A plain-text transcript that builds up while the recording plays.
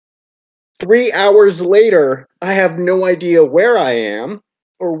3 hours later, I have no idea where I am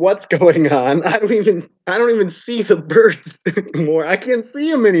or what's going on. I don't even see the bird anymore. I can't see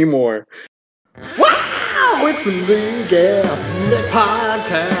him anymore. Wow! It's the League Nick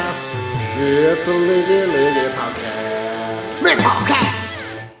Podcast. It's the League Podcast. Nick Podcast.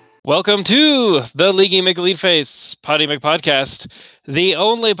 Welcome to the Leaguey McLeadface Potty McPodcast, the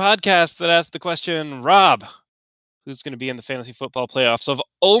only podcast that asks the question, Rob, who's going to be in the fantasy football playoffs of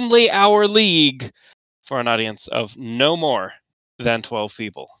only our league for an audience of no more than 12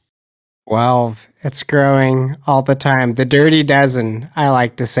 people? 12. It's growing all the time. The dirty dozen, I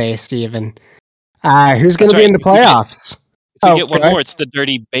like to say, Steven. Who's going to be in the playoffs? If we get one more, it's the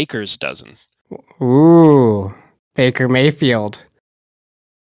dirty baker's dozen. Ooh, Baker Mayfield.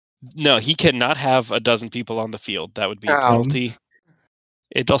 No, he cannot have a dozen people on the field. That would be a penalty.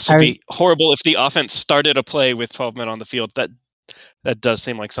 It'd also be horrible if the offense started a play with 12 men on the field. That does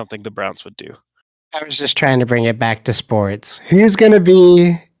seem like something the Browns would do. I was just trying to bring it back to sports. Who's going to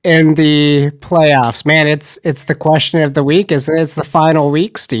be in the playoffs? Man, it's the question of the week, isn't it? It's the final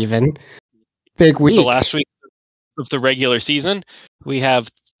week, Steven. Big week. It's the last week of the regular season. We have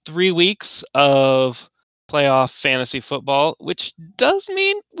 3 weeks of playoff fantasy football, which does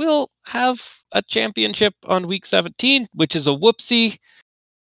mean we'll have a championship on week 17, which is a whoopsie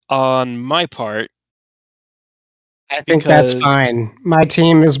on my part. I think that's fine. My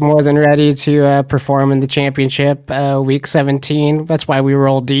team is more than ready to perform in the championship week 17. That's why we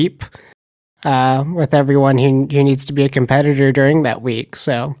roll deep with everyone who needs to be a competitor during that week.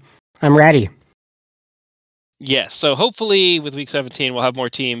 So I'm ready. Yes. So hopefully with week 17, we'll have more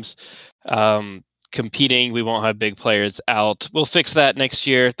teams competing. We won't have big players out. We'll fix that next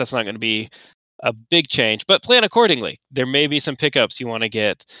year. That's not going to be a big change, but plan accordingly. There may be some pickups you want to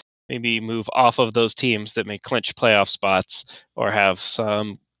get. Maybe move off of those teams that may clinch playoff spots or have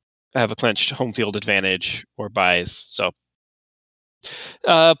a clinched home field advantage or buys. So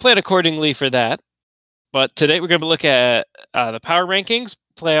plan accordingly for that. But today we're going to look at the power rankings,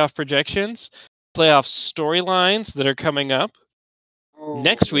 playoff projections, playoff storylines that are coming up.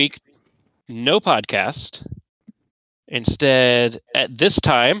 Next week, no podcast. Instead, at this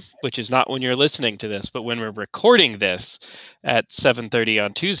time, which is not when you're listening to this, but when we're recording this at 7:30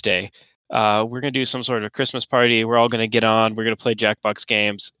 on Tuesday, we're going to do some sort of Christmas party. We're all going to get on. We're going to play Jackbox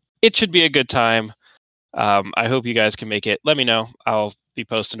games. It should be a good time. I hope you guys can make it. Let me know. I'll be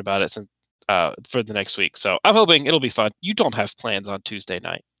posting about it for the next week. So I'm hoping it'll be fun. You don't have plans on Tuesday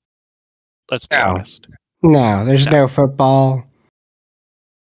night. Let's be honest. No, there's no football.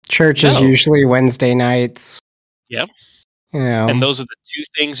 Church is usually Wednesday nights. Yep. You know. And those are the two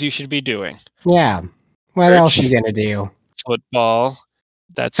things you should be doing. Yeah. What else are you going to do? Football.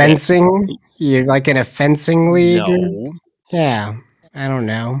 That's fencing? You're like in a fencing league? No. Yeah. I don't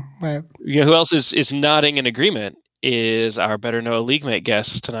know. You know who else is nodding in agreement is our Better Know a League Mate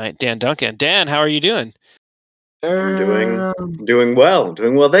guest tonight, Dan Duncan. Dan, how are you doing? Doing well.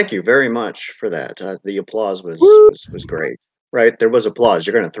 Thank you very much for that. The applause was great. Right? There was applause.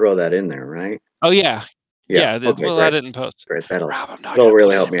 You're going to throw that in there, right? Oh, yeah. Yeah, okay, we'll add it in post. Great. That'll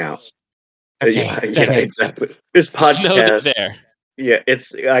really help me out. Okay. Yeah, exactly. This podcast. There. Yeah,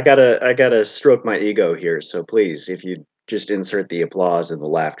 I gotta stroke my ego here. So please, if you just insert the applause and the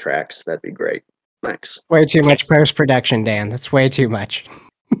laugh tracks, that'd be great. Thanks. Way too much post-production, Dan. That's way too much.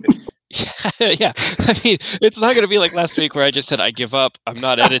 Yeah. I mean, it's not going to be like last week where I just said, I give up. I'm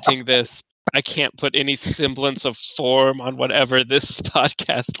not editing this. I can't put any semblance of form on whatever this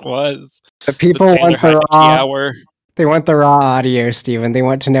podcast was. The people want the raw hour. They want the raw audio, Steven. They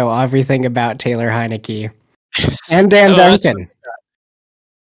want to know everything about Taylor Heineke and Dan Duncan.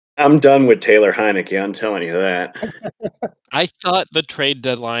 I'm done with Taylor Heineke. I'm telling you that. I thought the trade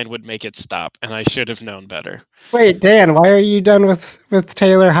deadline would make it stop, and I should have known better. Wait, Dan, why are you done with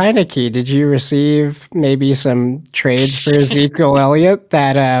Taylor Heineke? Did you receive maybe some trades for Ezekiel Elliott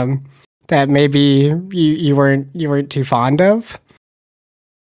that maybe you weren't too fond of?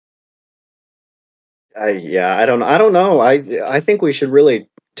 I don't know. I think we should really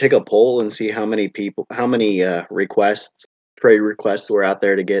take a poll and see how many trade requests were out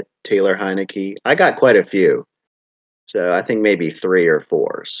there to get Taylor Heineke. I got quite a few, so I think maybe 3 or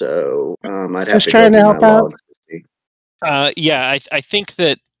 4. So I'd have just to trying to help out. Yeah, I think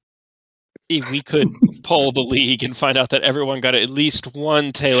that if we could poll the league and find out that everyone got at least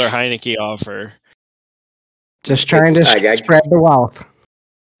one Taylor Heineke offer. Just trying to spread the wealth.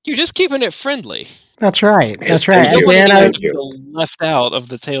 You're just keeping it friendly. That's right. That's right. Dan, left out of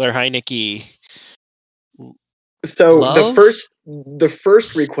the Taylor Heineke. So the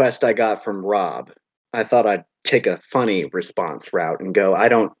first request I got from Rob, I thought I'd take a funny response route and go, I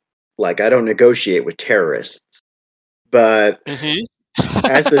don't Like, I don't negotiate with terrorists. But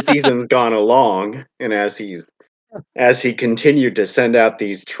as the season's gone along, and as he continued to send out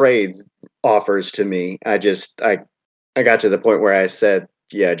these trades offers to me, I got to the point where I said,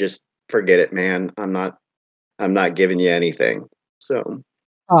 "Yeah, just forget it, man. I'm not giving you anything." So,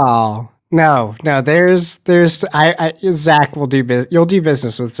 Oh no, there's I Zach will do business. You'll do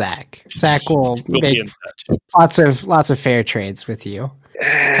business with Zach. Zach will We'll be make in touch. lots of fair trades with you.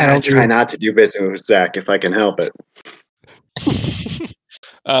 I try not to do business with Zach if I can help it.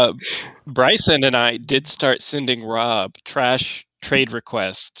 Bryson and I did start sending Rob trash trade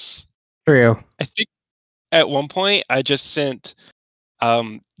requests. True. I think at one point I just sent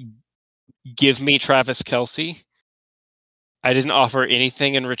give me Travis Kelce. I didn't offer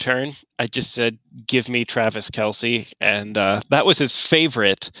anything in return. I just said, give me Travis Kelce. And that was his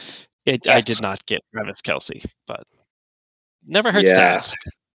favorite. Yes. I did not get Travis Kelce, but never hurts to ask.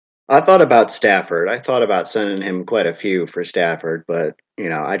 I thought about Stafford. I thought about sending him quite a few for Stafford, but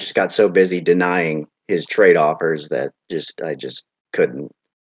I just got so busy denying his trade offers that I just couldn't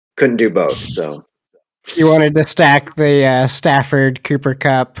do both. So you wanted to stack the Stafford Cooper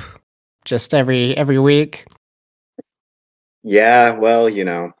Cup just every week. Yeah, well, you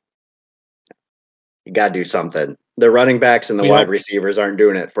got to do something. The running backs and the wide receivers aren't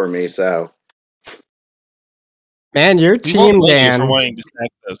doing it for me, so. Man, your team, Dan. For wanting to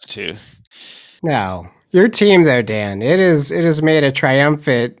stack those two. No, your team though, Dan. It has made a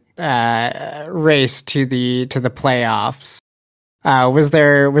triumphant race to the playoffs. Was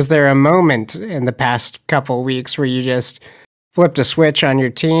there a moment in the past couple weeks where you just flipped a switch on your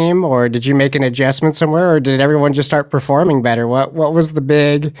team, or did you make an adjustment somewhere, or did everyone just start performing better? What was the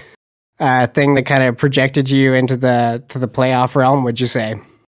big thing that kind of projected you into the playoff realm, would you say?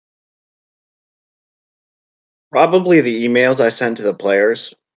 Probably the emails I sent to the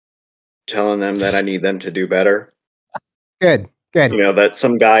players telling them that I need them to do better. Good. That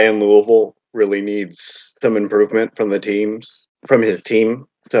some guy in Louisville really needs some improvement from his team.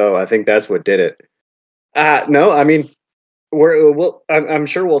 So I think that's what did it. No, I mean, I'm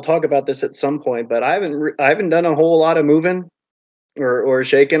sure we'll talk about this at some point, but I haven't done a whole lot of moving or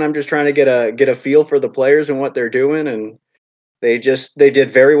shaking. I'm just trying to get a feel for the players and what they're doing, and they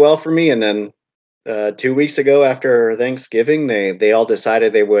did very well for me. And then 2 weeks ago, after Thanksgiving, they all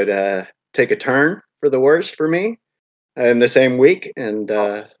decided they would take a turn for the worst for me in the same week. And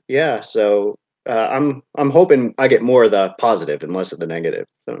so I'm hoping I get more of the positive and less of the negative.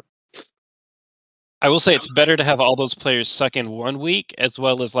 So. I will say it's better to have all those players suck in 1 week, as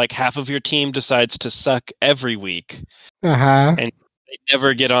well as like half of your team decides to suck every week. And they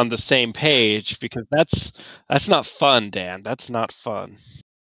never get on the same page, because that's not fun, Dan. That's not fun.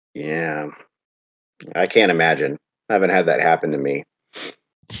 Yeah. I can't imagine. I haven't had that happen to me.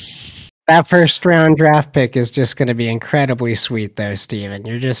 That first round draft pick is just going to be incredibly sweet, though, Steven.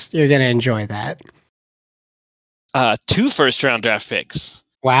 You're going to enjoy that. 2 first round draft picks.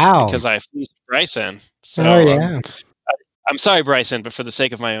 Wow. Because I fleeced Bryson. So, I'm sorry, Bryson, but for the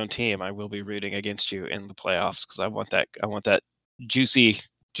sake of my own team, I will be rooting against you in the playoffs, because I want that juicy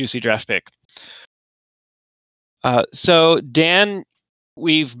draft pick. So Dan,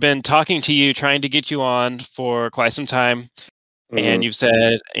 we've been talking to you, trying to get you on for quite some time, and you've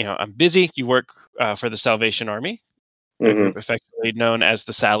said, I'm busy. You work for the Salvation Army, a group effectively known as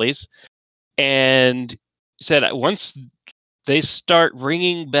the Sallies, and said once they start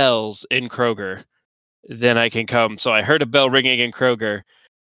ringing bells in Kroger, then I can come. So I heard a bell ringing in Kroger,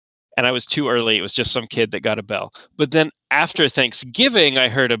 and I was too early. It was just some kid that got a bell. But then after Thanksgiving, I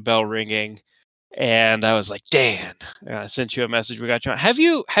heard a bell ringing, and I was like, Dan, I sent you a message. We got you on. Have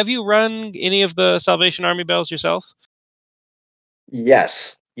you run any of the Salvation Army bells yourself?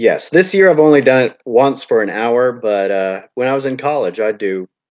 Yes. This year I've only done it once for an hour, but when I was in college, I'd do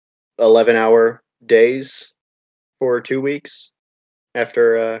 11-hour days for 2 weeks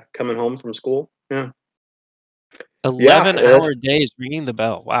after coming home from school. Yeah. 11-hour days ringing the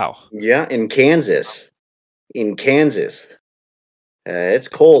bell. Wow. Yeah, in Kansas. It's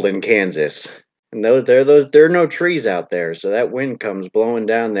cold in Kansas. And there are no trees out there, so that wind comes blowing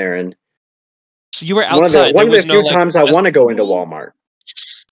down there. And so you were outside. One of the few times I want to go into Walmart.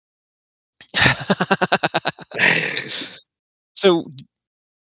 So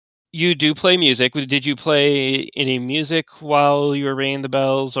you do play music. Did you play any music while you were ringing the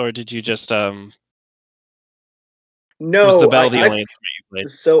bells, or did you just No, was the bell the only instrument you played?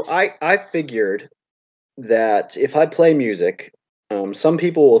 So I figured that if I play music, some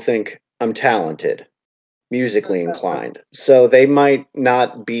people will think I'm talented, musically inclined. So they might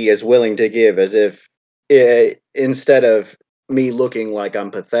not be as willing to give as if instead of me looking like I'm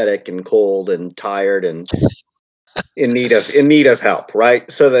pathetic and cold and tired and in need of help,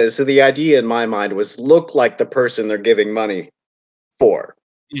 right? So the idea in my mind was look like the person they're giving money for,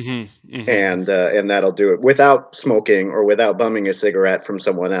 and that'll do it without smoking or without bumming a cigarette from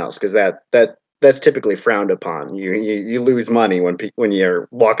someone else, because that's typically frowned upon. You lose money when you're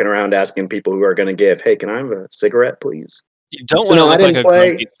walking around asking people who are going to give, hey, can I have a cigarette, please? You don't So want to no, I look like didn't a play.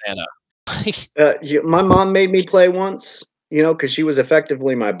 grumpy Santa. My mom made me play once, because she was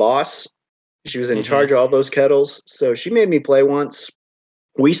effectively my boss. She was in charge of all those kettles, so she made me play once.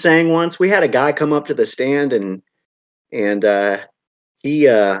 We sang once. We had a guy come up to the stand and he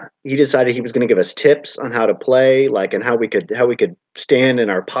decided he was going to give us tips on how to play, like, and how we could stand in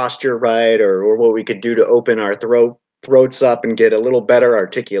our posture right, or what we could do to open our throats up and get a little better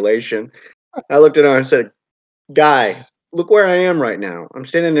articulation. I looked at him and said, "Guy, look where I am right now. I'm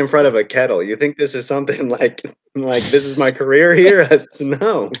standing in front of a kettle. You think this is something like this is my career here?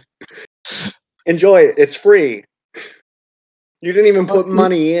 No. Enjoy it. It's free. You didn't even put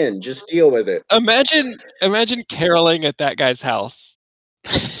money in. Just deal with it." Imagine caroling at that guy's house.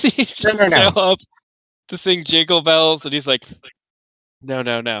 He just No. show up to sing Jingle Bells, and he's like, "No."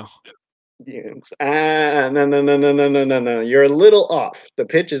 Yeah. No. You're a little off. The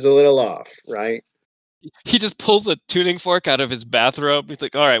pitch is a little off, right? He just pulls a tuning fork out of his bathrobe. He's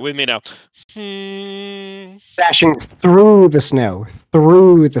like, "All right, with me now." Dashing through the snow.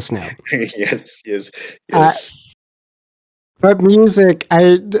 Yes. But music,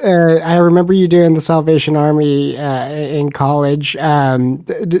 I remember you doing the Salvation Army in college.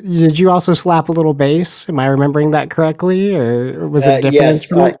 Did you also slap a little bass? Am I remembering that correctly, or was it a different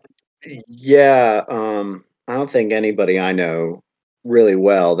instrument? Yeah. I don't think anybody I know really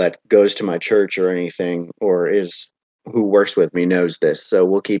well that goes to my church or anything, or who works with me, knows this. So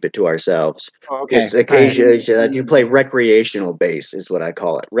we'll keep it to ourselves. Okay. Just occasionally, you play recreational bass, is what I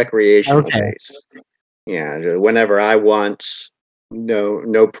call it. Recreational bass. Yeah, whenever I want,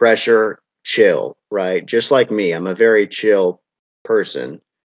 no pressure, chill, right? Just like me, I'm a very chill person.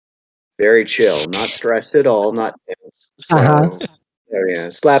 Very chill, not stressed at all, not tense. So, yeah,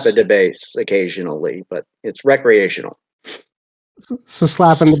 slap at the bass occasionally, but it's recreational. So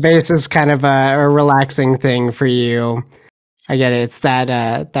slapping the bass is kind of a relaxing thing for you. I get it. It's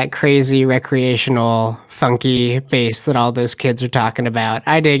that crazy recreational funky bass that all those kids are talking about.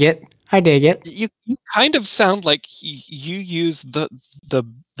 I dig it. You kind of sound like you use the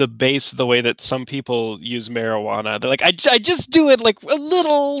bass the way that some people use marijuana. They're like, I just do it like a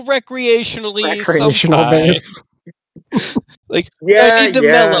little recreationally. Recreational bass. Like, Yeah, I need to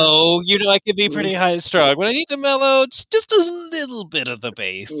mellow. I can be pretty high strung. When I need to mellow, it's just a little bit of the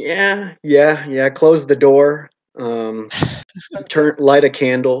bass. Yeah. Close the door. Light a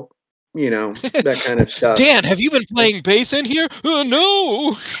candle. That kind of stuff. Dan, have you been playing bass in here?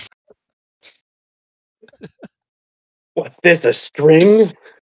 No. What's this, a string?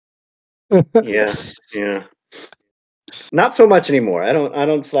 Yeah. Not so much anymore. I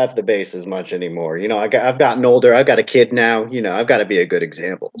don't slap the bass as much anymore. I've gotten older. I've got a kid now. I've got to be a good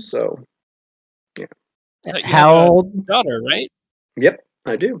example. So, yeah. How old? Daughter, right? Yep,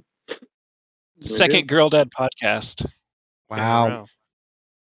 I do. Second Girl Dad podcast. Wow.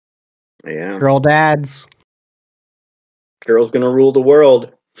 Yeah. Girl dads. Girl's gonna rule the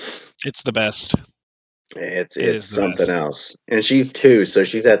world. It's the best. It's something else. And she's 2, so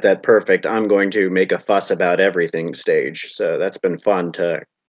she's at that perfect I'm going to make a fuss about everything stage. So that's been fun to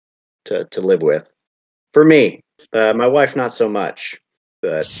live with. For me. My wife not so much,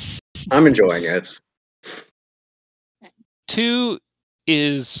 but I'm enjoying it. 2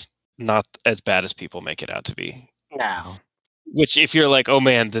 is not as bad as people make it out to be. No. Which, if you're like, oh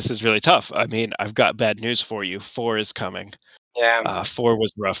man, this is really tough. I mean, I've got bad news for you. 4 is coming. Yeah. 4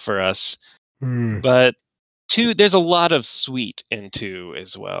 was rough for us. But 2, there's a lot of sweet in 2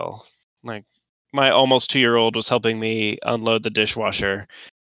 as well. Like, my almost 2-year-old was helping me unload the dishwasher,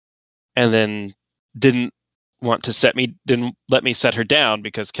 and then didn't let me set her down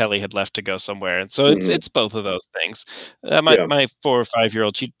because Kelly had left to go somewhere. And so it's both of those things. My 4 or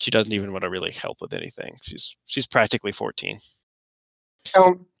 5-year-old, she doesn't even want to really help with anything. She's practically 14.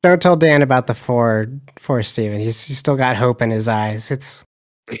 Don't tell Dan about the 4 Steven. He's still got hope in his eyes. It's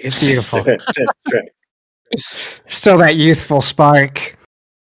beautiful. Still that youthful spark.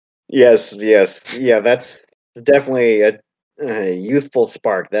 Yes. Yeah, that's definitely a youthful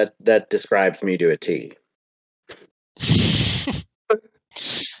spark. That describes me to a T.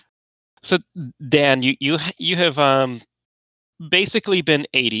 So, Dan, you have basically been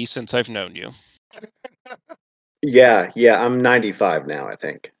 80 since I've known you. Yeah, I'm 95 now, I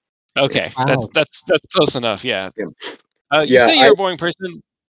think. Okay, Wow. that's close enough. Yeah. You say you're a boring person.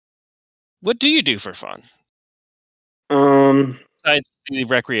 What do you do for fun? Besides the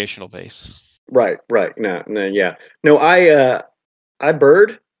recreational base. Right. No, yeah. No, I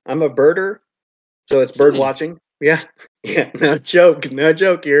bird. I'm a birder, so it's bird watching. Yeah. No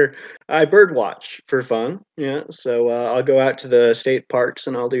joke here. I bird watch for fun. Yeah. So I'll go out to the state parks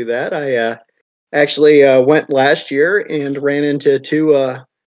and I'll do that. I actually went last year and ran into two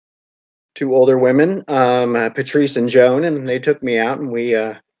older women, Patrice and Joan, and they took me out and we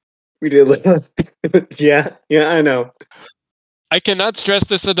did. Yeah, I know. I cannot stress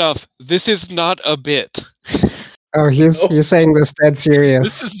this enough. This is not a bit. Oh, he's saying this dead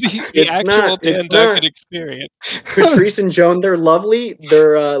serious. This is the actual Dan Duncan experience. Patrice and Joan, they're lovely.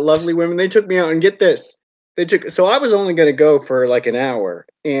 They're lovely women. They took me out, and get this. So I was only going to go for like an hour,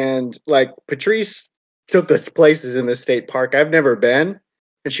 and like Patrice took us places in the state park I've never been,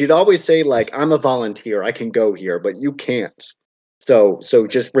 and she'd always say like, "I'm a volunteer. I can go here, but you can't." So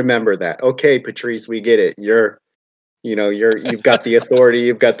just remember that. Okay, Patrice, we get it. You've got the authority,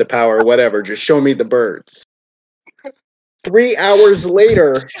 you've got the power, whatever. Just show me the birds. 3 hours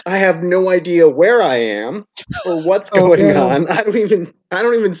later, I have no idea where I am or what's going on. I don't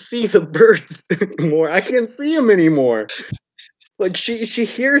even see the birds anymore. I can't see them anymore. Like she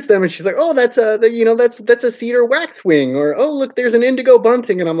hears them and she's like, "Oh, that's a cedar waxwing," or, "Oh, look, there's an indigo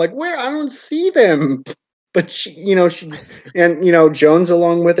bunting," and I'm like, "Where? I don't see them." But she and Jones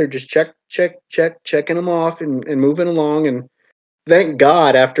along with her, just checking them off and moving along. And thank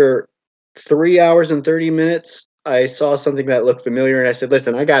God, after 3 hours and 30 minutes, I saw something that looked familiar, and I said,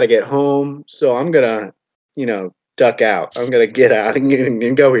 "Listen, I got to get home, so I'm gonna, duck out. I'm gonna get out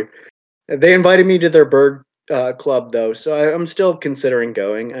and go here." They invited me to their bird club, though, so I'm still considering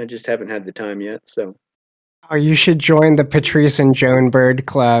going. I just haven't had the time yet. So. Oh, you should join the Patrice and Joan Bird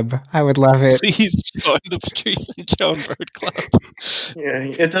Club. I would love it. Please join the Patrice and Joan Bird Club. Yeah,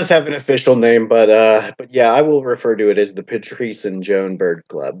 it does have an official name, but yeah, I will refer to it as the Patrice and Joan Bird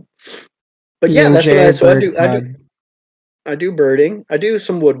Club. But yeah, that's what I do. I do birding. I do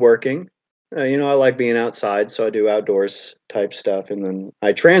some woodworking. I like being outside, so I do outdoors type stuff, and then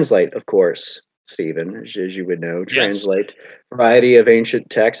I translate, of course, Stephen, as you would know. Translate variety of ancient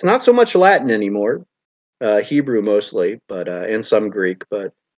texts. Not so much Latin anymore. Hebrew mostly, but and some Greek,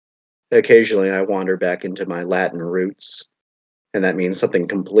 but occasionally I wander back into my Latin roots, and that means something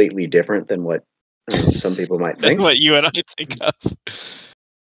completely different than what some people might think. What you and I think of.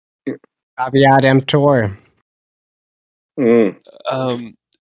 Caveat emptor.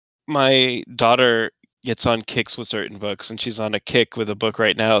 My daughter gets on kicks with certain books, and she's on a kick with a book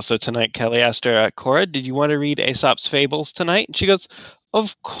right now. So tonight, Kelly asked her, "Cora, did you want to read Aesop's Fables tonight?" And she goes,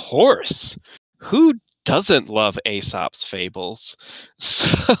 "Of course. Who doesn't love Aesop's Fables?"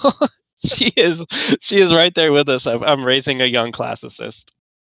 So she is right there with us. I'm raising a young classicist.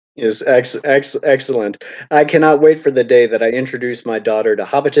 Is excellent. I cannot wait for the day that I introduce my daughter to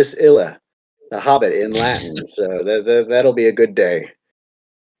Habitus Illa, the Hobbit in Latin. So that'll be a good day.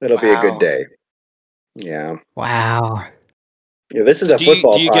 That'll be a good day. Yeah. Wow. Yeah, this is a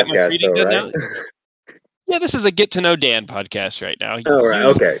football podcast, though, right? Yeah, this is a Get to Know Dan podcast right now. Oh, right.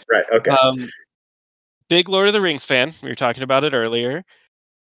 Okay. Right. Okay. Big Lord of the Rings fan. We were talking about it earlier.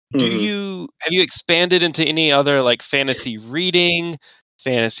 Have you expanded into any other like fantasy reading,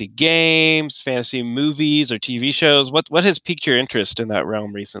 fantasy games, fantasy movies, or TV shows? What has piqued your interest in that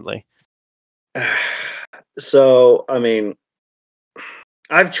realm recently? So, I mean,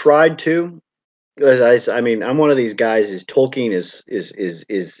 I've tried to. I mean, I'm one of these guys. Tolkien is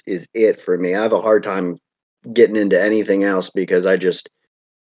it for me. I have a hard time getting into anything else because I just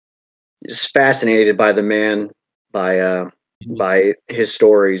fascinated by the man, by his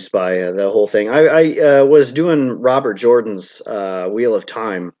stories, by the whole thing. I was doing Robert Jordan's Wheel of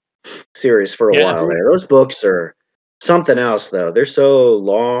Time series for a while there. Those books are something else, though. They're so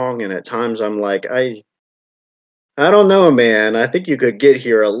long, and at times I'm like, I don't know, man. I think you could get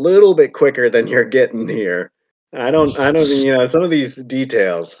here a little bit quicker than you're getting here. I don't, some of these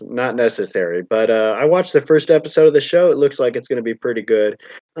details, not necessary, but I watched the first episode of the show. It looks like it's going to be pretty good.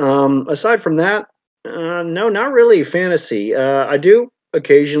 Aside from that, no, not really fantasy. I do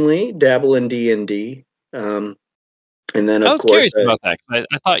occasionally dabble in D&D. And then, of course, curious about that. I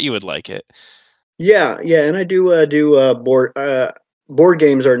thought you would like it. Yeah, and I do board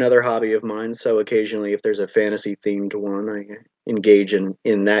games are another hobby of mine. So occasionally, if there's a fantasy themed one, I engage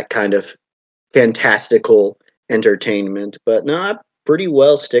in that kind of fantastical entertainment. But no, I pretty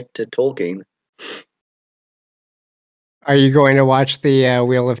well stick to Tolkien. Are you going to watch the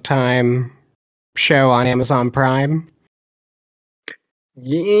Wheel of Time show on Amazon Prime?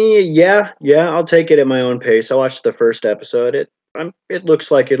 Yeah. I'll take it at my own pace. I watched the first episode. It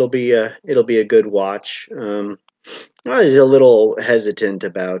looks like it'll be a good watch. I was a little hesitant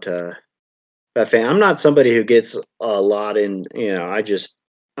about a fan. I'm not somebody who gets a lot in.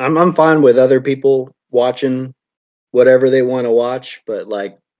 I'm fine with other people watching whatever they want to watch, but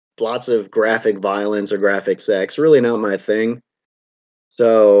like lots of graphic violence or graphic sex, really not my thing.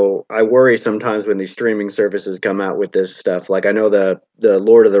 So I worry sometimes when these streaming services come out with this stuff. Like I know the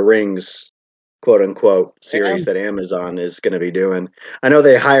Lord of the Rings quote unquote series that Amazon is going to be doing. I know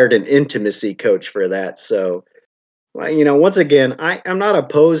they hired an intimacy coach for that. So well, once again, I'm not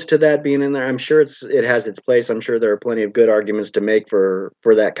opposed to that being in there. I'm sure it has its place. I'm sure there are plenty of good arguments to make for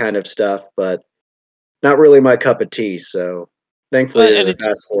that kind of stuff, but not really my cup of tea. So thankfully, But there's and a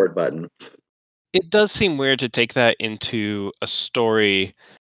fast forward button. it does seem weird to take that into a story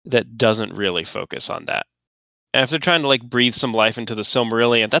that doesn't really focus on that. And if they're trying to like breathe some life into the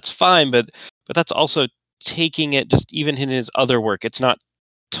Silmarillion, that's fine, but that's also taking it just even in his other work. It's not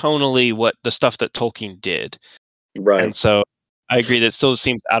tonally what the stuff that Tolkien did. Right. And so I agree that still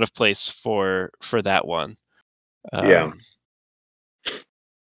seems out of place for that one. Yeah.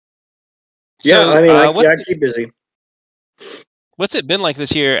 So, I mean, I keep busy. What's it been like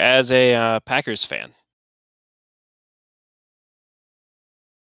this year as a Packers fan?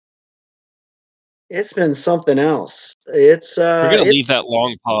 It's been something else. It's We're gonna leave that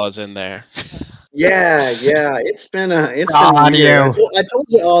long pause in there. yeah. It's been weird. Audio. I told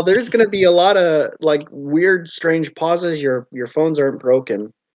you all there's gonna be a lot of like weird, strange pauses. Your phones aren't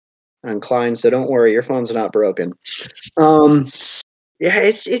broken on Klein, so don't worry, your phone's not broken. Yeah,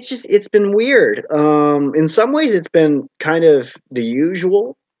 it's been weird. In some ways, it's been kind of the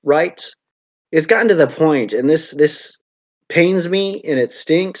usual, right? It's gotten to the point, and this pains me and it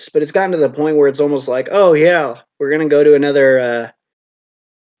stinks, but it's gotten to the point where it's almost like, oh yeah, we're gonna go to another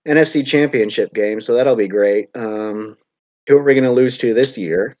NFC Championship game, so that'll be great. Who are we gonna lose to this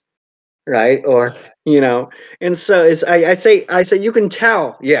year, right? Or and so I say you can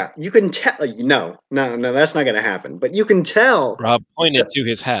tell, yeah, you can tell. No, that's not gonna happen. But you can tell. Rob pointed to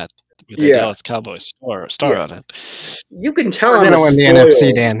his hat with a Yeah, Dallas Cowboys star on it. you can tell We're I'm gonna win the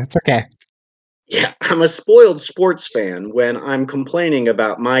NFC, Dan. It's okay. Yeah, I'm a spoiled sports fan when I'm complaining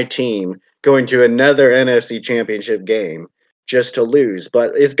about my team going to another NFC Championship game just to lose.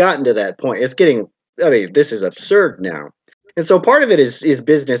 But it's gotten to that point. I mean, this is absurd now. And so part of it is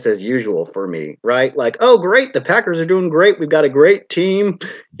business as usual for me, right? Like, oh, great, the Packers are doing great. We've got a great team.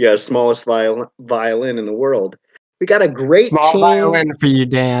 Yeah, smallest violin in the world. We got a great Small team. violin for you,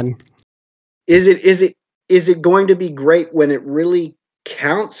 Dan. Is it going to be great when it really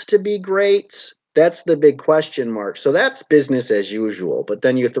counts to be great? That's the big question mark. So that's business as usual. But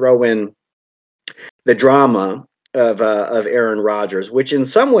then you throw in the drama of Aaron Rodgers, which in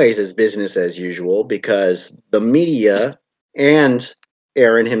some ways is business as usual because the media and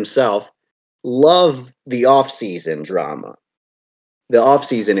Aaron himself love the offseason drama. The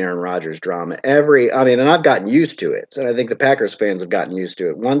offseason Aaron Rodgers drama. And I've gotten used to it. And I think the Packers fans have gotten used to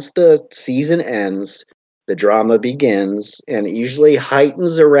it. Once the season ends, the drama begins, and it usually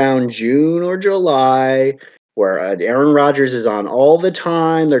heightens around June or July, where Aaron Rodgers is on all the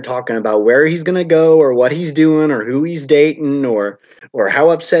time. They're talking about where he's going to go, or what he's doing, or who he's dating, or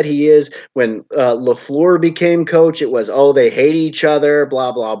how upset he is. When LaFleur became coach, it was, oh, they hate each other,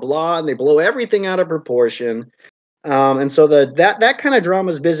 blah blah blah, and they blow everything out of proportion. And so that kind of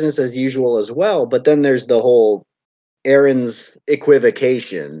drama is business as usual as well. But then there's the whole Aaron's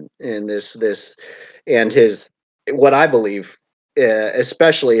equivocation and this and his what I believe,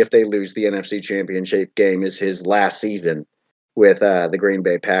 especially if they lose the NFC Championship game, is his last season with the Green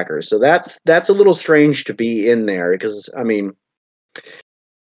Bay Packers. So that's a little strange to be in there because I mean,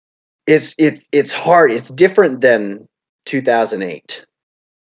 it's hard. It's different than 2008.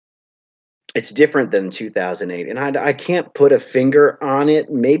 It's different than 2008, and I can't put a finger on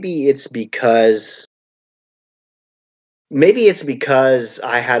it. Maybe it's because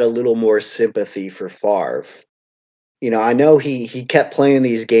I had a little more sympathy for Favre. I know he kept playing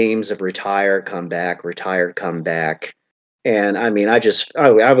these games of retire, come back, retire, come back. And I mean,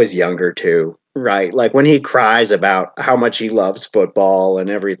 I was younger too, right? Like when he cries about how much he loves football and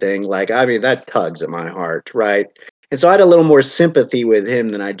everything, like, I mean, that tugs at my heart, right? And so I had a little more sympathy with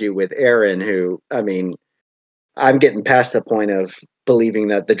him than I do with Aaron, who, I mean, I'm getting past the point of believing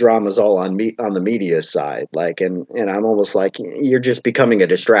that the drama's all on me on the media side. Like, and I'm almost like, you're just becoming a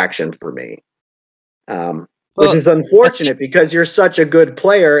distraction for me. Which is unfortunate because you're such a good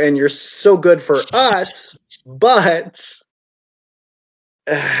player and you're so good for us, but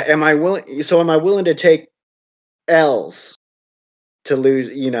am I willing to take L's to lose,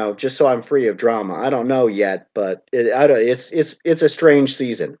 just so I'm free of drama. I don't know yet, but it's a strange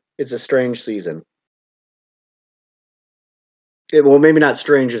season. It's a strange season. Well, maybe not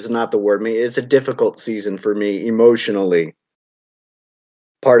strange is not the word. It's a difficult season for me emotionally.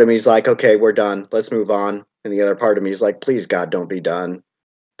 Part of me is like, okay, we're done. Let's move on. And the other part of me is like, please, God, don't be done.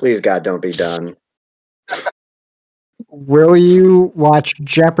 Please, God, don't be done. Will you watch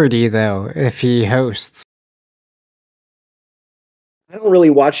Jeopardy, though, if he hosts? I don't really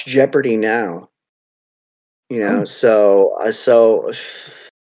watch Jeopardy now. So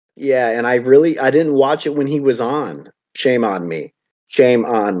yeah, and I didn't watch it when he was on. Shame on me. Shame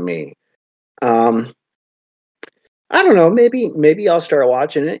on me. I don't know. Maybe I'll start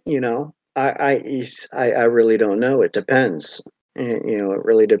watching it. I really don't know. It depends. It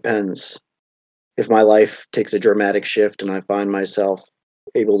really depends. If my life takes a dramatic shift and I find myself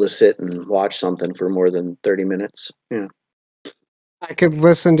able to sit and watch something for more than 30 minutes. Yeah. I could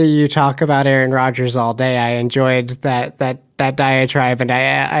listen to you talk about Aaron Rodgers all day. I enjoyed that diatribe, and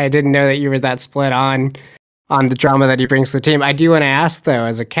I didn't know that you were that split on the drama that he brings to the team. I do want to ask though,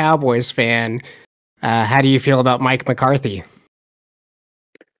 as a Cowboys fan, how do you feel about Mike McCarthy?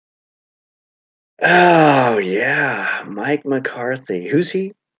 Oh yeah, Mike McCarthy. Who's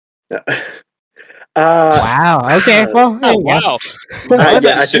he? Wow. Okay. Well, oh wow,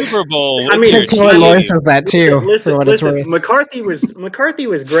 yeah, Super Bowl. I mean, Taylor Morris says that too. Listen, for what it's worth. McCarthy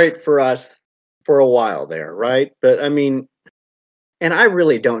was great for us for a while there, right? But I mean, and I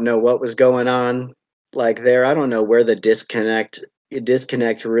really don't know what was going on like there. I don't know where the disconnect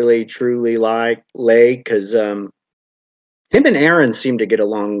really truly lay because him and Aaron seemed to get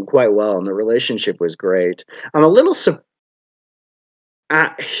along quite well, and the relationship was great. I'm a little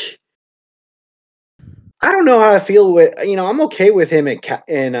I don't know how I feel with I'm okay with him in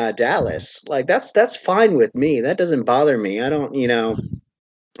Dallas. Like that's fine with me. That doesn't bother me. I don't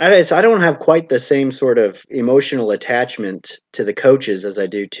I don't have quite the same sort of emotional attachment to the coaches as I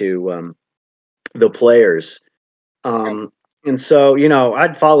do to the players. And so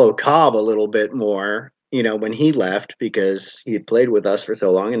I'd follow Cobb a little bit more. When he left because he had played with us for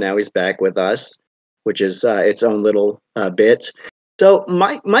so long, and now he's back with us, which is its own little bit. So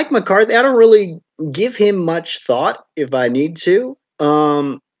Mike McCarthy, I don't really give him much thought if I need to.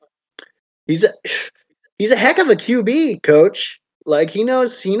 He's a heck of a QB coach. Like he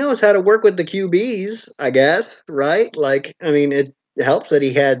knows how to work with the QBs, I guess, right? Like I mean, it helps that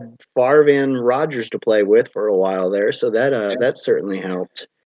he had Favre and Rodgers to play with for a while there, so that certainly helped.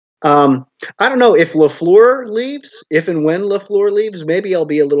 I don't know if LaFleur leaves, if and when LaFleur leaves, maybe I'll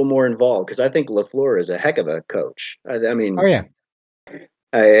be a little more involved because I think LaFleur is a heck of a coach. I mean, Oh yeah.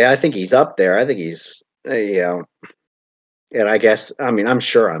 I think he's up there. I think he's, and I guess, I mean, I'm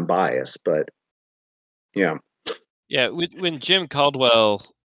sure I'm biased, but yeah. Yeah, when Jim Caldwell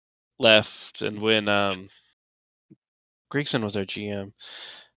left and when Grigson was our GM,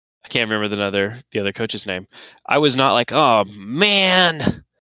 I can't remember the other coach's name. I was not like, oh man,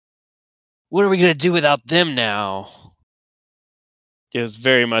 what are we gonna do without them now? It was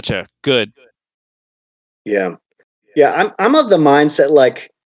very much a good. Yeah. I'm of the mindset like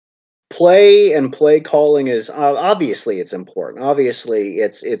play calling is obviously it's important. Obviously,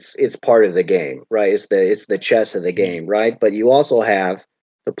 it's part of the game, right? It's the chess of the game, right? But you also have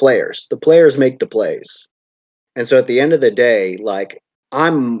the players. The players make the plays, and so at the end of the day, like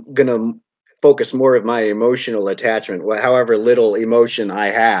I'm gonna focus more of my emotional attachment, however little emotion I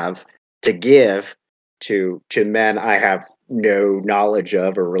have to give to men I have no knowledge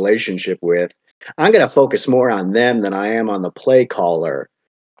of or relationship with. I'm gonna focus more on them than I am on the play caller,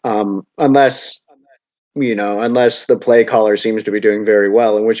 unless the play caller seems to be doing very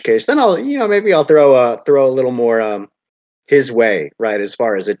well, in which case then I'll maybe I'll throw a little more his way, right, as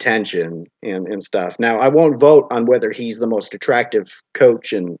far as attention and stuff. Now I won't vote on whether he's the most attractive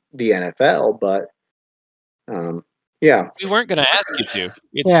coach in the NFL, but yeah. We weren't going to ask you to.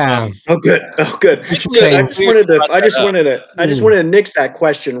 Yeah. Oh good. I just wanted to nix that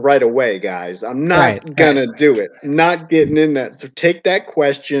question right away, guys. I'm not gonna do it. I'm not getting in that. So take that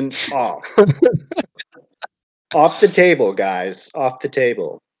question off. Off the table, guys. Off the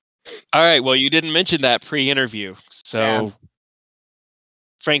table. All right. Well, you didn't mention that pre-interview, so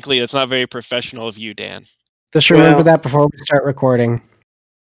frankly, it's not very professional of you, Dan. Just remember that before we start recording.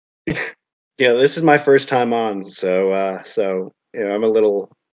 Yeah, this is my first time on, so I'm a little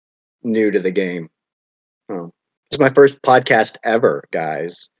new to the game. It's my first podcast ever,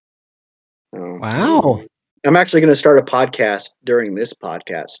 guys. Wow. I'm actually going to start a podcast during this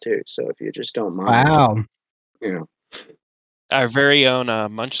podcast too. So if you just don't mind, our very own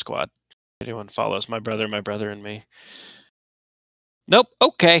Munch Squad. Anyone follows my brother, and me. Nope.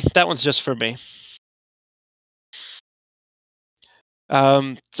 Okay, that one's just for me.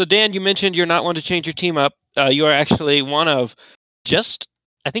 So Dan, you mentioned you're not one to change your team up. You are actually one of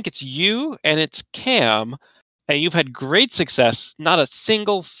I think it's you and it's Cam, and you've had great success. Not a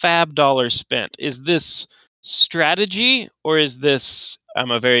single fab dollar spent. Is this strategy or is this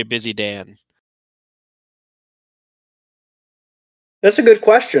I'm a very busy Dan? That's a good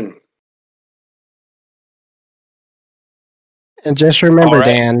question. And just remember,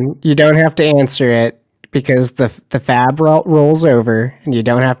 Dan, you don't have to answer it because the fab rolls over and you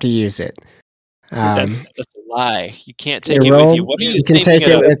don't have to use it. That's a lie. You can't take it with you. What are you can take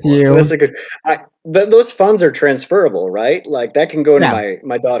it with you. That's a good. Those funds are transferable, right? Like that can go into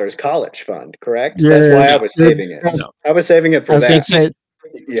my daughter's college fund, correct? That's why I was saving it. No. I was saving it for that. I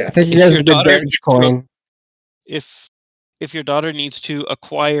think you guys a big Dogecoin. If your daughter needs to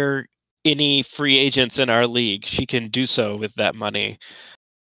acquire any free agents in our league, she can do so with that money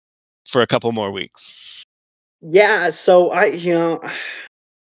for a couple more weeks. Yeah, so I'm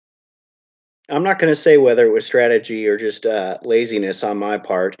not going to say whether it was strategy or just laziness on my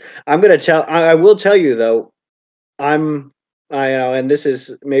part. I will tell you though, and this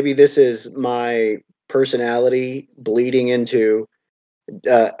is my personality bleeding into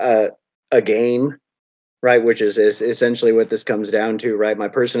a game, right? Which is essentially what this comes down to, right? My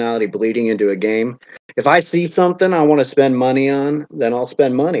personality bleeding into a game. If I see something I want to spend money on, then I'll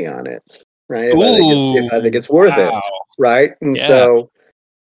spend money on it, right? If I think it's worth it, right? And so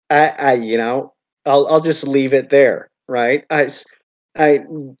I'll just leave it there, right? Am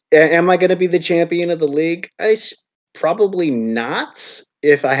I going to be the champion of the league? Probably not.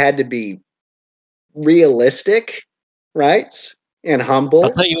 If I had to be realistic, right, and humble.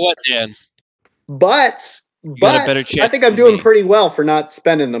 I'll tell you what, Dan. But I think I'm doing pretty well for not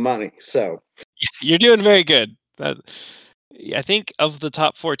spending the money. So you're doing very good. I think of the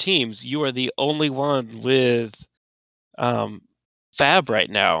top 4 teams, you are the only one with fab right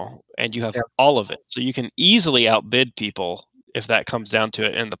now, and you have all of it. So you can easily outbid people if that comes down to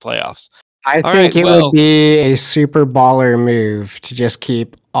it in the playoffs. I think it would be a super baller move to just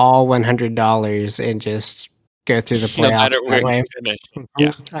keep all $100 and just go through the playoffs that way.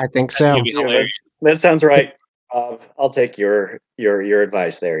 Yeah, I think so. That sounds right. I'll take your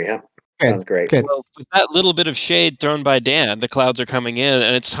advice there. Yeah, sounds great. Good. Well, with that little bit of shade thrown by Dan, the clouds are coming in,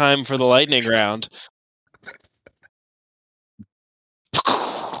 and it's time for the lightning round.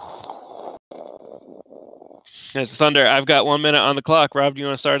 There's the thunder. I've got 1 minute on the clock. Rob, do you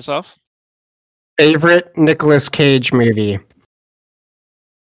want to start us off? Favorite Nicolas Cage movie?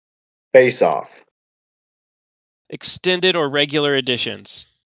 Face Off. Extended or regular editions?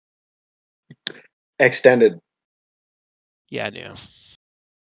 Extended. Yeah, I knew.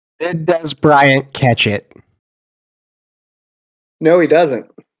 Did Des Bryant catch it? No, he doesn't.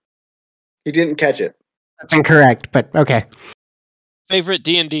 He didn't catch it. That's incorrect, but okay. Favorite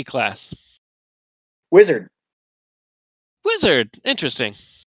D&D class? Wizard. Wizard. Interesting.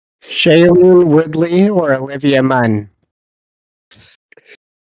 Shailene Woodley or Olivia Munn?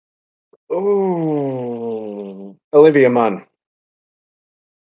 Oh, Olivia Munn.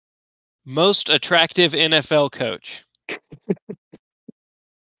 Most attractive NFL coach?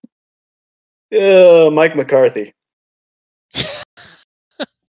 Mike McCarthy.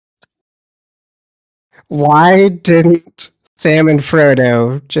 Why didn't Sam and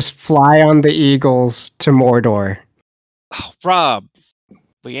Frodo just fly on the Eagles to Mordor? Oh, Rob,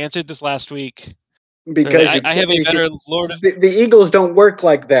 we answered this last week. Because I have a better Lord of... The Eagles don't work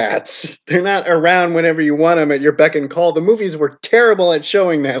like that. They're not around whenever you want them at your beck and call. The movies were terrible at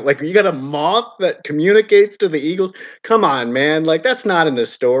showing that. Like, you got a moth that communicates to the Eagles. Come on, man. Like, that's not in the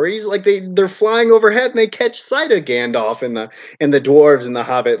stories. Like, they're flying overhead and they catch sight of Gandalf and the dwarves and the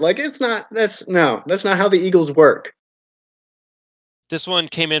Hobbit. Like, that's not how the Eagles work. This one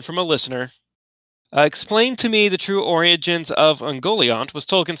came in from a listener. Explain to me the true origins of Ungoliant. Was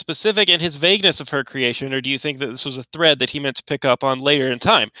Tolkien specific in his vagueness of her creation, or do you think that this was a thread that he meant to pick up on later in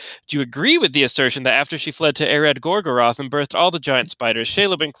time? Do you agree with the assertion that after she fled to Ered Gorgoroth and birthed all the giant spiders,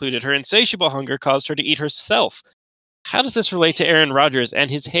 Shelob included, her insatiable hunger caused her to eat herself? How does this relate to Aaron Rodgers and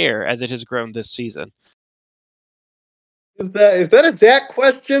his hair as it has grown this season? Is that a Zach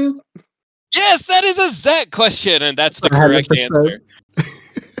question? Yes, that is a Zach question, and that's the correct 100%. Answer.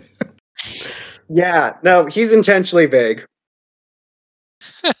 Yeah, no, he's intentionally vague.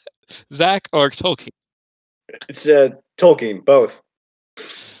 Zach or Tolkien? It's Tolkien, both.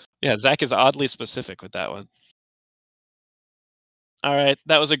 Yeah, Zach is oddly specific with that one. All right,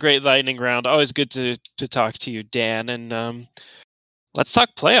 that was a great lightning round. Always good to talk to you, Dan, and let's talk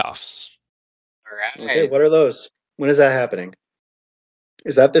playoffs. All right. Okay, what are those? When is that happening?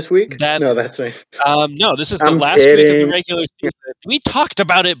 Is that this week? That No, that's right. no, this is the I'm last week of the kidding. regular season. We talked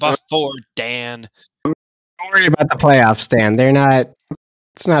about it before, Dan. Don't worry about the playoffs, Dan. They're not.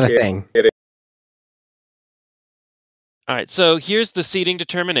 It's not a Kidding. thing. All right, so here's the seeding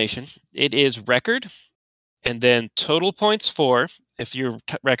determination. It is record, and then total points for if your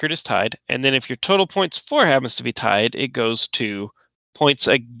record is tied, and then if your total points for happens to be tied, it goes to points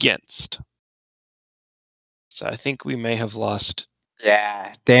against. So I think we may have lost.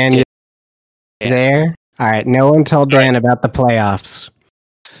 Yeah, Dan, you there? All right, no one tell Dan about the playoffs.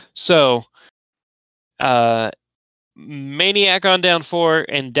 So, Maniac on down 4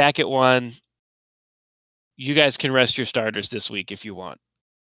 and Dak at 1. You guys can rest your starters this week if you want.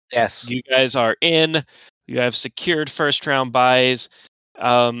 Yes. You guys are in. You have secured first round buys.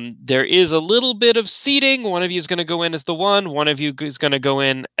 There is a little bit of seeding. One of you is going to go in as the 1. One of you is going to go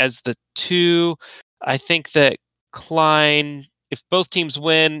in as the 2. I think that Klein, if both teams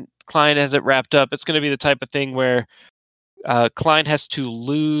win, Klein has it wrapped up. It's going to be the type of thing where Klein has to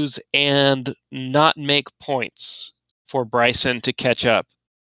lose and not make points for Bryson to catch up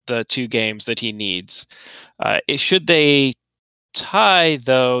the 2 games that he needs. Should they tie,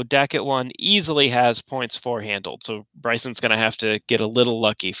 though, Dak at 1 easily has points for handled. So Bryson's going to have to get a little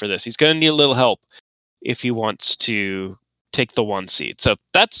lucky for this. He's going to need a little help if he wants to take the 1 seed. So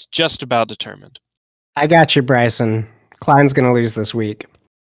that's just about determined. I got you, Bryson. Klein's going to lose this week.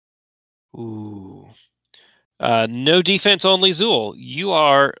 Ooh. No defense, only Zool. You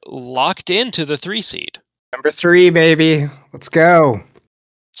are locked into the 3 seed. Number 3, baby. Let's go.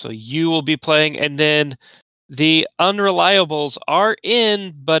 So you will be playing, and then the Unreliables are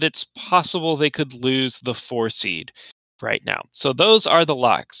in, but it's possible they could lose the 4 seed right now. So those are the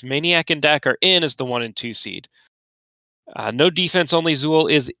locks. Maniac and Dak are in as the 1 and 2 seed. No defense, only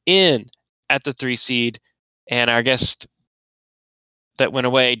Zool is in at the 3 seed, and our guest that went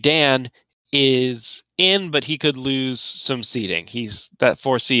away, Dan, is in, but he could lose some seeding. That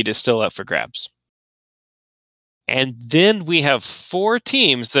 4 seed is still up for grabs. And then we have 4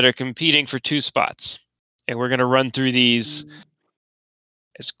 teams that are competing for 2 spots. And we're going to run through these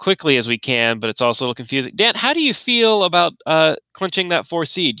as quickly as we can, but it's also a little confusing. Dan, how do you feel about clinching that 4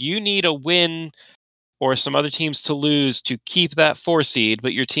 seed? You need a win or some other teams to lose to keep that 4 seed,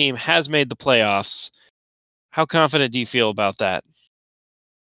 but your team has made the playoffs. How confident do you feel about that?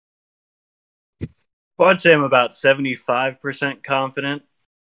 Well, I'd say I'm about 75% confident.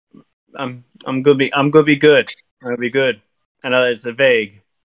 I'm gonna be good. I'm gonna be good. I know it's a vague.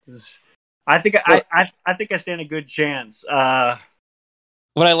 I think I stand a good chance.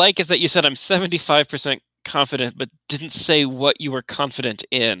 What I like is that you said I'm 75% confident, but didn't say what you were confident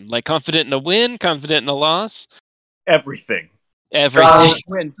in. Like confident in a win, confident in a loss. Everything.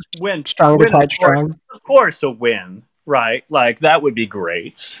 Win. Strong, quite strong. Of course, a win. Right? Like that would be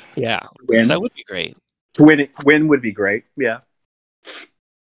great. Yeah, win. That would be great. Win would be great. Yeah.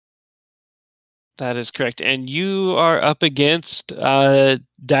 That is correct. And you are up against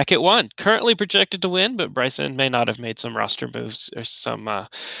Dak at 1, currently projected to win, but Bryson may not have made some roster moves or some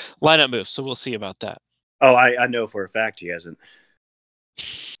lineup moves. So we'll see about that. Oh, I know for a fact he hasn't.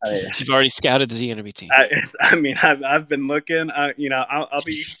 You've already scouted the enemy team. I mean, I've been looking. I'll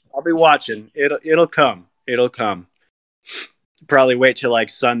be watching. It'll come. It'll come. Probably wait till like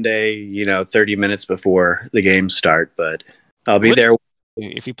Sunday. 30 minutes before the games start, but I'll be there.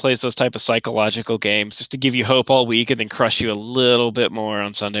 If he plays those type of psychological games, just to give you hope all week and then crush you a little bit more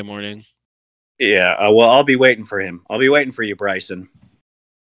on Sunday morning. Yeah, well, I'll be waiting for him. I'll be waiting for you, Bryson.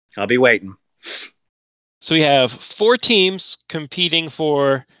 I'll be waiting. So we have 4 teams competing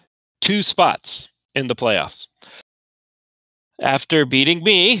for 2 spots in the playoffs. After beating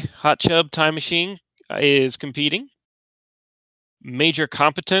me, Hot Chub Time Machine is competing. Major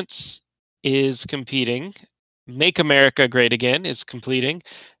Competence is competing. Make America Great Again is completing.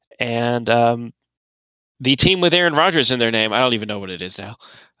 And the team with Aaron Rodgers in their name, I don't even know what it is now.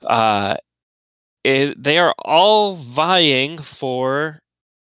 They are all vying for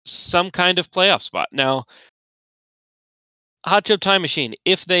some kind of playoff spot. Now, Hot Chub Time Machine,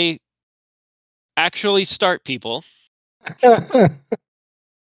 if they actually start people,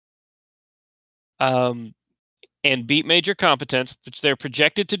 and beat Major Competence, which they're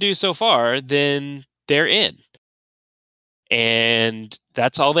projected to do so far, then they're in. And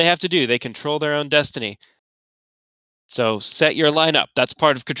that's all they have to do. They control their own destiny. So set your lineup. That's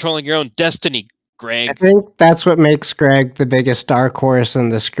part of controlling your own destiny, Greg. I think that's what makes Greg the biggest dark horse in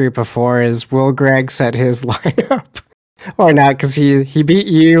this group of 4 is will Greg set his lineup or not? Because he beat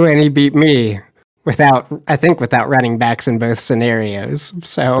you and he beat me without running backs in both scenarios.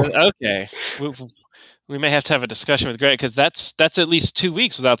 So okay. we may have to have a discussion with Greg because that's at least 2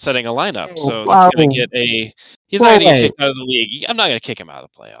 weeks without setting a lineup. So that's going to get he's not going to get kicked out of the league. I'm not going to kick him out of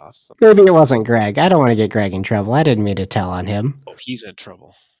the playoffs. Maybe it wasn't Greg. I don't want to get Greg in trouble. I didn't mean to tell on him. Oh, he's in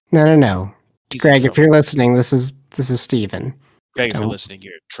trouble. No. Greg, if you're listening, this is Steven. Greg, if you're listening,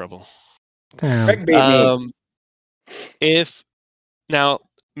 you're in trouble. Greg beat me. If now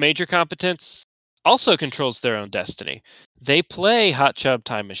Major Competence also controls their own destiny. They play Hot Chub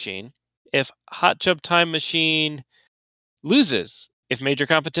Time Machine. If Hot Chub Time Machine loses, if Major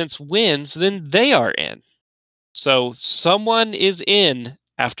Competence wins, then they are in. So someone is in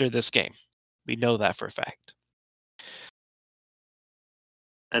after this game. We know that for a fact.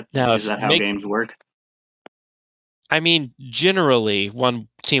 Now, is that how games work? I mean, generally, one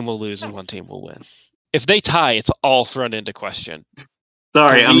team will lose and one team will win. If they tie, it's all thrown into question.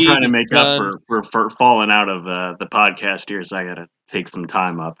 Sorry, I'm trying to make up for falling out of the podcast here, so I got to take some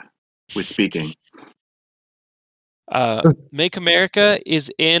time up with speaking. Make America is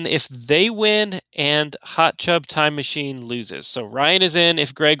in if they win and Hot Chub Time Machine loses. So Ryan is in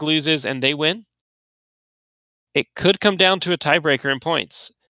if Greg loses and they win. It could come down to a tiebreaker in points.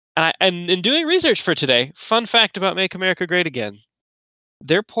 And in doing research for today, fun fact about Make America Great Again.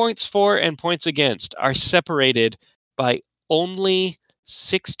 Their points for and points against are separated by only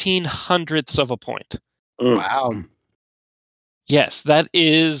 1/1600ths of a point. Wow. Yes, that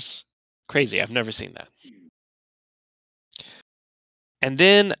is crazy. I've never seen that. And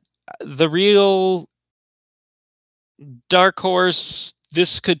then the real dark horse,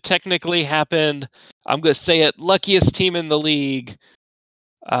 this could technically happen. I'm going to say it, luckiest team in the league.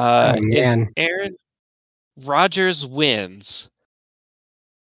 If Aaron Rodgers wins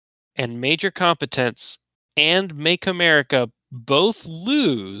and Major Competence and Make America both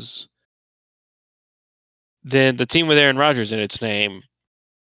lose, then the team with Aaron Rodgers in its name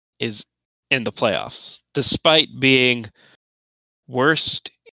is in the playoffs, despite being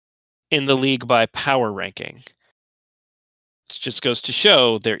worst in the league by power ranking. It just goes to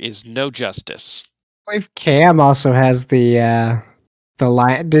show there is no justice. I believe Cam also has the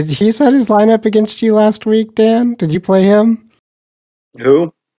line. Did he set his lineup against you last week, Dan? Did you play him?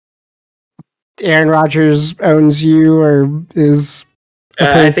 Who? Aaron Rodgers owns you, or is?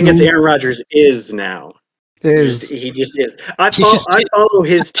 I think it's Aaron Rodgers is now. He just is. I follow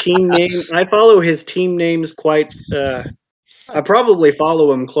his team name. I follow his team names quite. I probably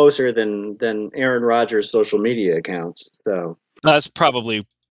follow him closer than Aaron Rodgers' social media accounts. So that's probably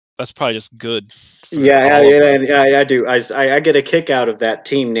just good. Yeah, I do. I get a kick out of that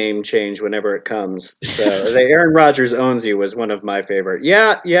team name change whenever it comes. So the Aaron Rodgers owns you was one of my favorite.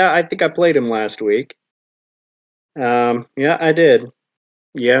 Yeah. I think I played him last week. Yeah, I did.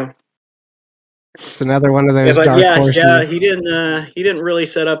 Yeah. It's another one of those dark horses. Yeah, he didn't really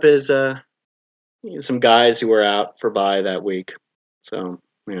set up his some guys who were out for bye that week. So,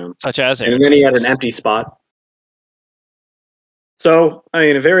 yeah. Such as and then he had an empty spot. So, I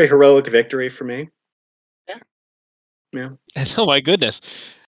mean, a very heroic victory for me. Yeah. Oh my goodness.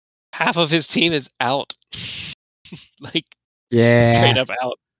 Half of his team is out. Straight up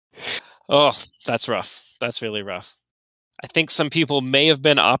out. Oh, that's rough. That's really rough. I think some people may have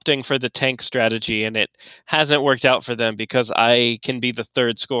been opting for the tank strategy, and it hasn't worked out for them because I can be the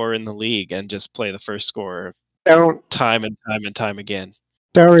third scorer in the league and just play the first scorer time and time again.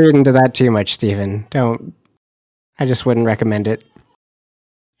 Don't read into that too much, Steven. Don't. I just wouldn't recommend it.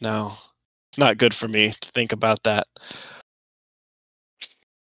 No, it's not good for me to think about that.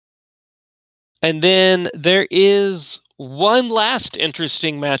 And then there is one last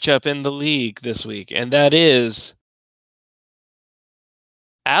interesting matchup in the league this week, and that is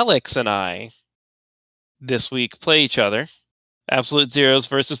Alex and I this week play each other, Absolute Zeros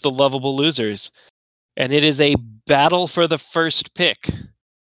versus the Lovable Losers, and it is a battle for the first pick.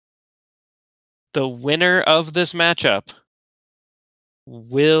 The winner of this matchup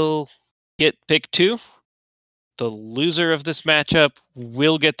will get pick 2. The loser of this matchup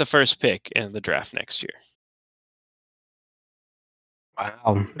will get the first pick in the draft next year.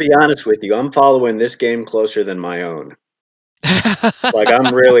 Wow. To be honest with you, I'm following this game closer than my own.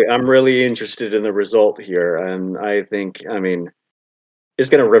 I'm really interested in the result here, and I think, I mean, it's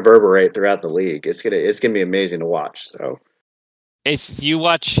going to reverberate throughout the league. It's gonna be amazing to watch. So, if you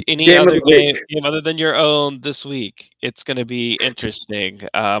watch any other game other than your own this week, it's going to be interesting.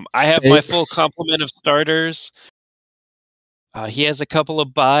 I have my full complement of starters. He has a couple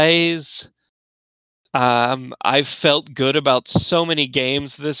of buys. I've felt good about so many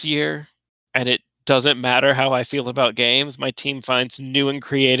games this year, and it doesn't matter how I feel about games. My team finds new and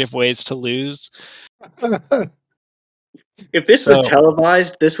creative ways to lose. If this was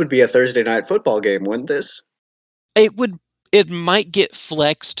televised, this would be a Thursday night football game, wouldn't this? It might get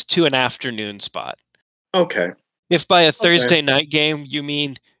flexed to an afternoon spot. Okay. If by a Thursday night game you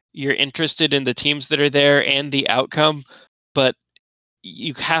mean you're interested in the teams that are there and the outcome, but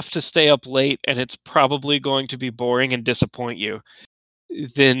you have to stay up late and it's probably going to be boring and disappoint you,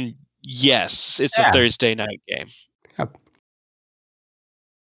 then yes, it's a Thursday night game. Yep.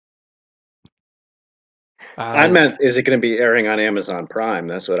 I meant, is it going to be airing on Amazon Prime?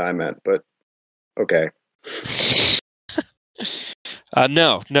 That's what I meant, but okay.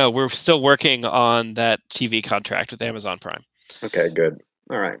 No, we're still working on that TV contract with Amazon Prime. Okay, good.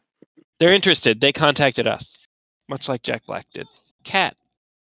 All right. They're interested. They contacted us, much like Jack Black did. Cat.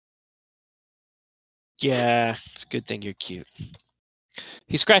 Yeah, it's a good thing you're cute.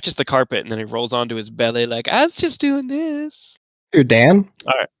 He scratches the carpet and then he rolls onto his belly like, I was just doing this. Who, Dan?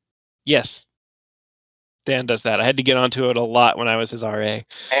 All right. Yes. Dan does that. I had to get onto it a lot when I was his RA.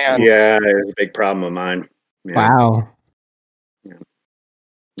 Yeah, it was a big problem of mine. Yeah. Wow. Yeah.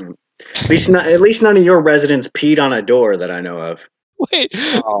 Yeah. At least none of your residents peed on a door that I know of. Wait,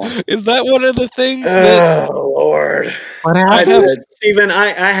 is that one of the things? Oh Lord! What happened? Steven,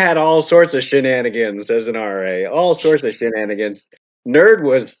 I had all sorts of shenanigans as an RA. All sorts of shenanigans. Nerd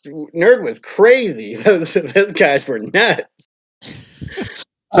was crazy. Those guys were nuts.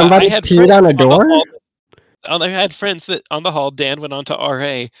 Somebody peed on a door? I had friends that on the hall, Dan went on to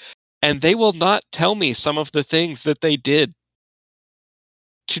RA, and they will not tell me some of the things that they did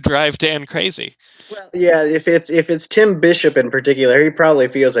to drive Dan crazy. Well, yeah, if it's Tim Bishop in particular, he probably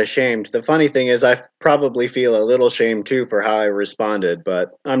feels ashamed. The funny thing is, I probably feel a little shame too for how I responded,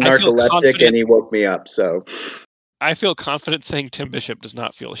 but I'm narcoleptic and he woke me up, so. I feel confident saying Tim Bishop does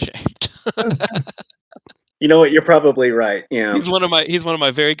not feel ashamed. You know what? You're probably right. Yeah, he's one of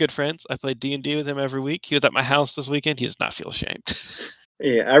my very good friends. I play D&D with him every week. He was at my house this weekend. He does not feel ashamed.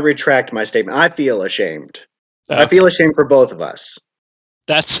 Yeah, I retract my statement. I feel ashamed. I feel ashamed for both of us.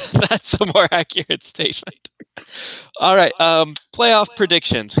 That's a more accurate statement. All right, playoff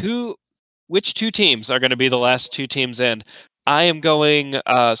predictions. Which two teams are going to be the last two teams in? I am going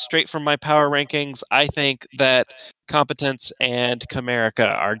straight from my power rankings. I think that Competence and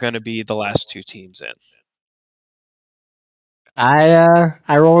Comerica are going to be the last two teams in. I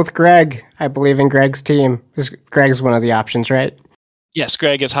roll with Greg. I believe in Greg's team. Greg's one of the options, right? Yes,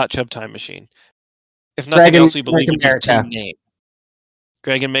 Greg is Hot Chub Time Machine. If nothing else, we believe in his team name.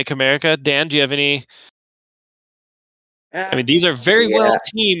 Greg and Make America. Dan, do you have any? I mean, these are very well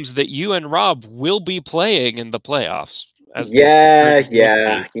teams that you and Rob will be playing in the playoffs. Yeah.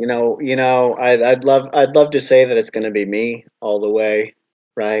 You know, I'd love to say that it's going to be me all the way,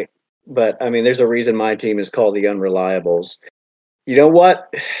 right? But I mean, there's a reason my team is called the Unreliables. You know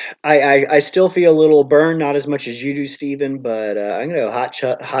what? I still feel a little burned, not as much as you do, Steven, but I'm going to go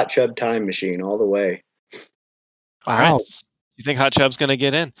Hot Chub Time Machine all the way. Wow. All right. You think Hot Chub's going to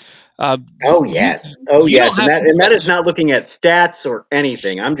get in? Oh yes, and that is not looking at stats or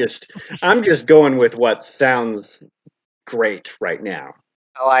anything. I'm just going with what sounds great right now.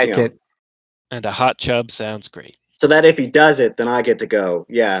 I like it. And a Hot Chub sounds great. So that if he does it, then I get to go.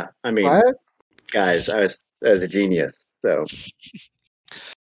 Yeah, I mean, what? Guys, I was a genius. So.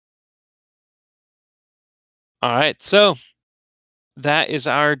 All right, so that is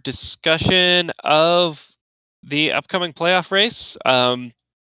our discussion of the upcoming playoff race.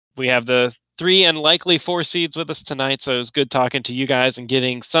 We have the 3 and likely 4 seeds with us tonight, so it was good talking to you guys and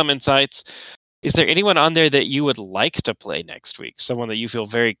getting some insights. Is there anyone on there that you would like to play next week? Someone that you feel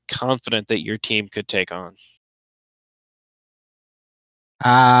very confident that your team could take on?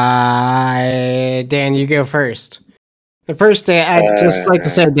 Dan, you go first. The first day, I'd just like to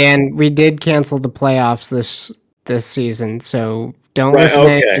say, Dan, we did cancel the playoffs this season, so don't listen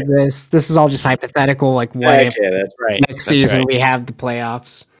to this. This is all just hypothetical. Like, what if that's right. next season we have the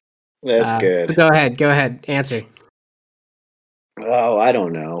playoffs? That's good. But go ahead, answer. Oh, I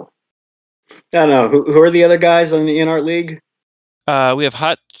don't know. Who are the other guys in our league? We have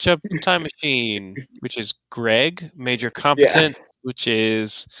Hot Chub Time Machine, which is Greg. Major Competent, which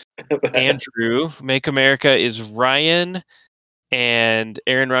is Andrew. Make America is Ryan, and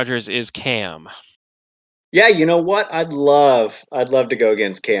Aaron Rodgers is Cam. Yeah, you know what? I'd love to go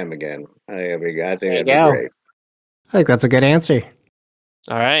against Cam again. I think that'd be great. I think that's a good answer.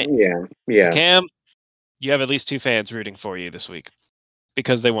 All right. Yeah. Cam, you have at least 2 fans rooting for you this week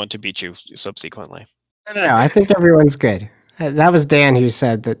because they want to beat you subsequently. No, I think everyone's good. That was Dan who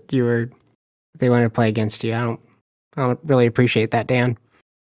said that they wanted to play against you. I don't really appreciate that, Dan.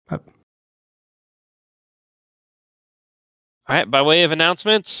 But. All right. By way of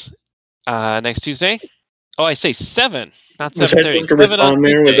announcements, next Tuesday, Oh, I say 7, not Was I 7:30. supposed to 7 on respond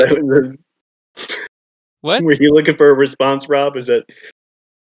there? Was Tuesday. that What? were you looking for a response, Rob? Is that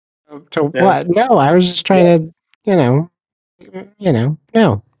To no? what? No, I was just trying to, no.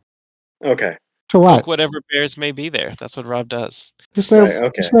 Okay. To what? Poke whatever bears may be there. That's what Rob does. There's no, Right,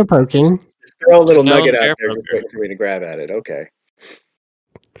 okay. there's no poking. Just throw a He's a little known nugget out bear there, just poker. waiting for me to grab at it. Okay.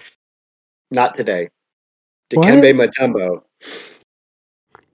 Not today. What? Dikembe Mutombo.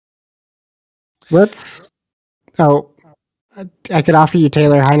 I could offer you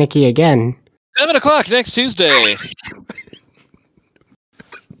Taylor Heineke again. 7 o'clock next Tuesday.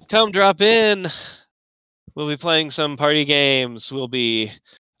 Come drop in. We'll be playing some party games. We'll be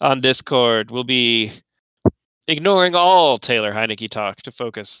on Discord. We'll be ignoring all Taylor Heineke talk to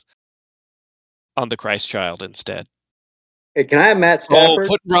focus on the Christ child instead. Hey, can I have Matt Oh, Stafford?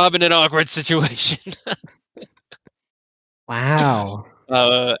 put Rob in an awkward situation. Wow.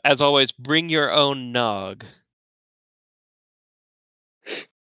 As always, bring your own nog.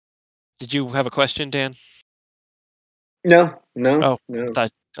 Did you have a question, Dan? No. Oh, I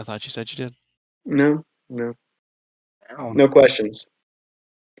thought you said you did. No. Wow. No questions.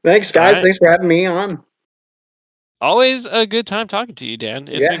 Thanks, guys. Right. Thanks for having me on. Always a good time talking to you, Dan.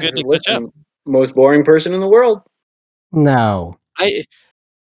 It's been good to catch up. Most boring person in the world. No.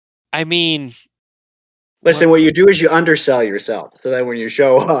 I mean, listen, what you do is you undersell yourself so that when you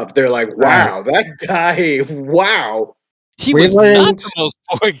show up, they're like, wow, that guy, wow. He was not the most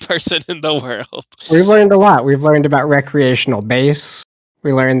boring person in the world. We've learned a lot. We've learned about recreational bass.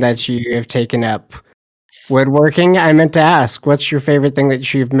 We learned that you have taken up woodworking. I meant to ask, what's your favorite thing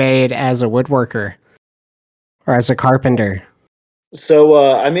that you've made as a woodworker or as a carpenter?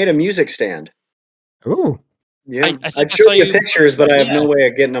 So I made a music stand. Ooh. Yeah, I'd show you pictures, but I have no way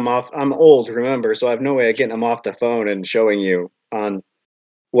of getting them off. I'm old, remember, so I have no way of getting them off the phone and showing you on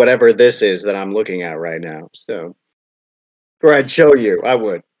whatever this is that I'm looking at right now. So, or I'd show you, I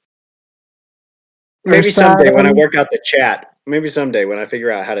would. Maybe someday when I work out the chat. Maybe someday when I figure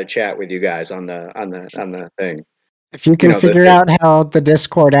out how to chat with you guys on the thing. If you can figure out how the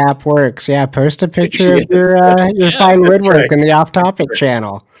Discord app works, post a picture of your fine woodwork in the off-topic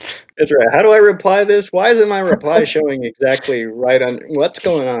channel. That's right. How do I reply this? Why isn't my reply showing exactly right on what's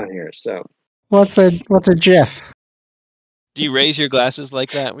going on here? So, what's a GIF? Do you raise your glasses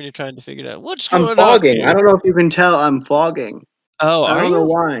like that when you're trying to figure it out? What's going on? I'm fogging. I don't know if you can tell. I'm fogging. Oh, I don't know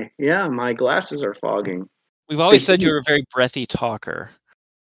why. Yeah, my glasses are fogging. We've always said you're a very breathy talker.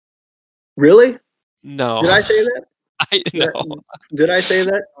 Really? No. Did I say that? Did I say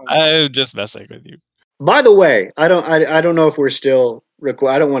that? I'm just messing with you. By the way, I don't know if we're still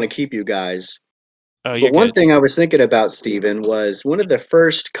I don't want to keep you guys. Oh, but one thing I was thinking about, Steven, was one of the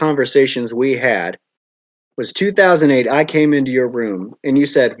first conversations we had was 2008. I came into your room and you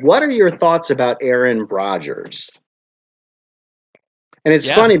said, "What are your thoughts about Aaron Rodgers?" And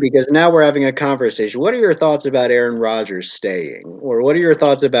it's funny because now we're having a conversation. What are your thoughts about Aaron Rodgers staying, or what are your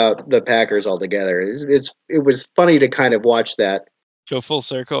thoughts about the Packers altogether? It was funny to kind of watch that go full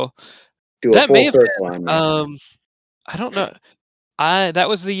circle. Do a full circle on me. I don't know. That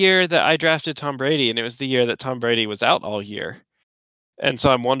was the year that I drafted Tom Brady, and it was the year that Tom Brady was out all year. And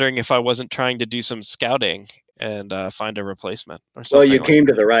so I'm wondering if I wasn't trying to do some scouting and find a replacement or something. Well, you came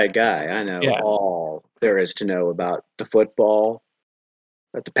to the right guy. I know all there is to know about the football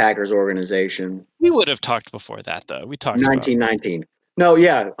at the Packers organization. We would have talked before that, though. We talked 1919. No,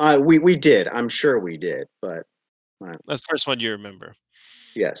 yeah, we did. I'm sure we did, but that's the first one you remember.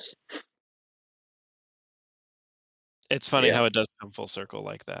 Yes. It's funny how it does come full circle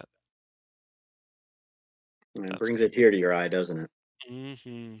like that. It brings a tear to your eye, doesn't it?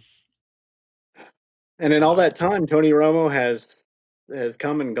 Mm-hmm. And in all that time, Tony Romo has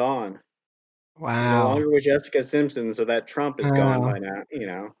come and gone. Wow. No longer with Jessica Simpson, so that Trump is gone by now. You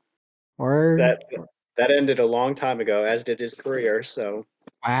know, that ended a long time ago, as did his career. So.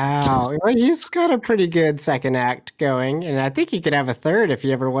 Wow, well, he's got a pretty good second act going, and I think he could have a third if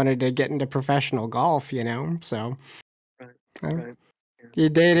he ever wanted to get into professional golf. So. Right. He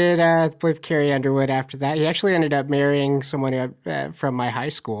dated, I believe, Carrie Underwood after that. He actually ended up marrying someone from my high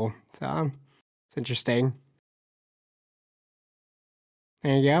school. So, it's interesting.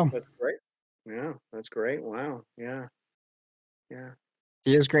 There you go. That's great. Yeah, that's great. Wow. Yeah.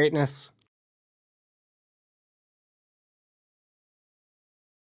 He is greatness.